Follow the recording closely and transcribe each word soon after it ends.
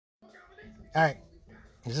All right,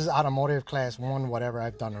 this is automotive class 1, whatever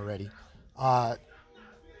I've done already.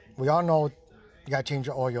 We all know you gotta change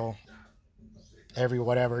your oil every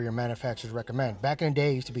whatever your manufacturers recommend. Back in the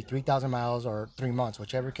day, it used to be 3,000 miles or 3 months,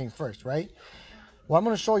 whichever came first, right? Well, I'm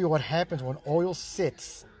gonna show you what happens when oil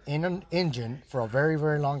sits in an engine for a very,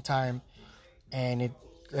 very long time, and it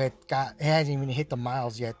hasn't even hit the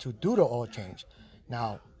miles yet to do the oil change.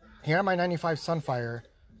 Now, here on my 95 Sunfire,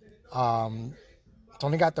 it's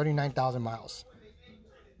only got 39,000 miles.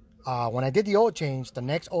 When I did the oil change, the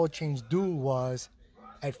next oil change due was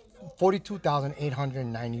at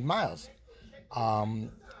 42,890 miles.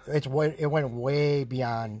 It went way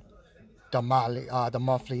beyond the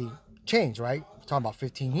monthly change, right? We're talking about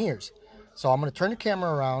 15 years. So I'm going to turn the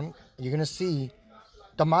camera around. You're going to see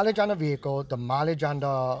the mileage on the vehicle, the mileage on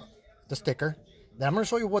the sticker. Then I'm going to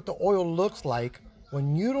show you what the oil looks like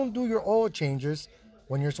when you don't do your oil changes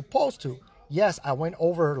when you're supposed to. Yes, I went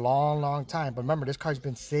over a long time, but remember, this car's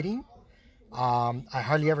been sitting. I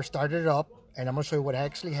hardly ever started it up, and I'm going to show you what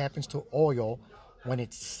actually happens to oil when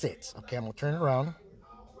it sits. Okay, I'm going to turn it around.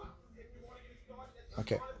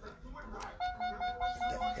 Okay.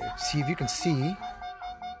 See if you can see.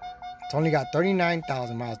 It's only got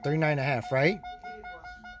 39,000 miles, 39 and a half, right?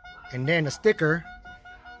 And then the sticker,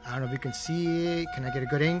 I don't know if you can see it. Can I get a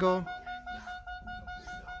good angle?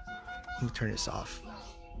 Let me turn this off.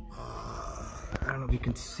 I don't know if you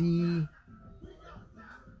can see.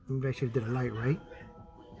 Maybe I should have did a light, right?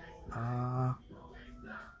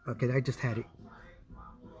 Okay, I just had it.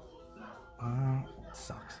 It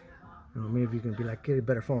sucks. I don't know, maybe you can be like, get a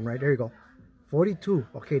better phone, right? There you go. 42.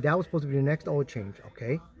 Okay, that was supposed to be the next oil change.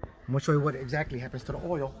 Okay, I'm gonna show you what exactly happens to the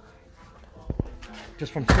oil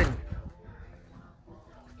just from sitting.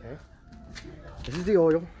 Okay, this is the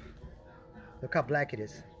oil. Look how black it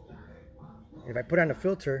is. If I put on the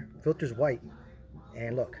filter's white,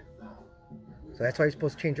 and look. So that's why you're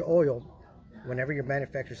supposed to change your oil whenever your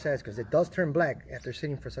manufacturer says, because it does turn black after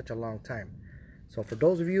sitting for such a long time. So for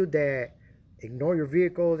those of you that ignore your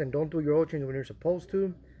vehicles and don't do your oil change when you're supposed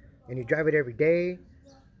to, and you drive it every day,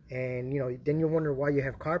 and then you wonder why you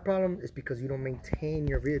have car problems, it's because you don't maintain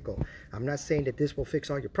your vehicle. I'm not saying that this will fix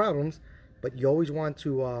all your problems, but you always want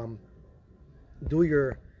to do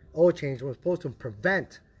your oil change when it's supposed to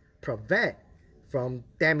prevent from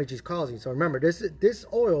damage it's causing. So remember, this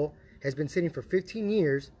oil has been sitting for 15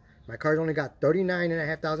 years. My car's only got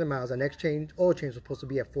 39,500 miles. The next oil change was supposed to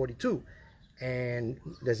be at 42. And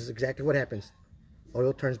this is exactly what happens.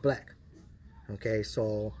 Oil turns black. Okay,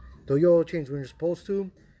 so do your oil change when you're supposed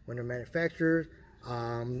to, when the manufacturer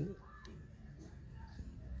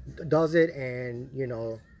does it, and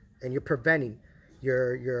and you're preventing.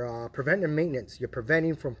 You're preventing maintenance. You're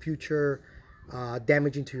preventing from future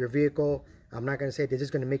damaging to your vehicle. I'm not going to say that this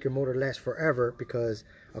is going to make your motor last forever, because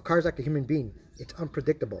a car is like a human being. It's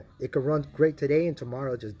unpredictable. It could run great today and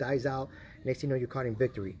tomorrow it just dies out. Next thing you know, you're caught in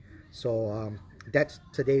victory. So that's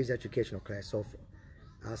today's educational class. So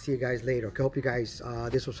I'll see you guys later. Okay, hope you guys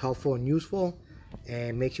this was helpful and useful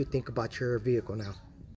and makes you think about your vehicle now.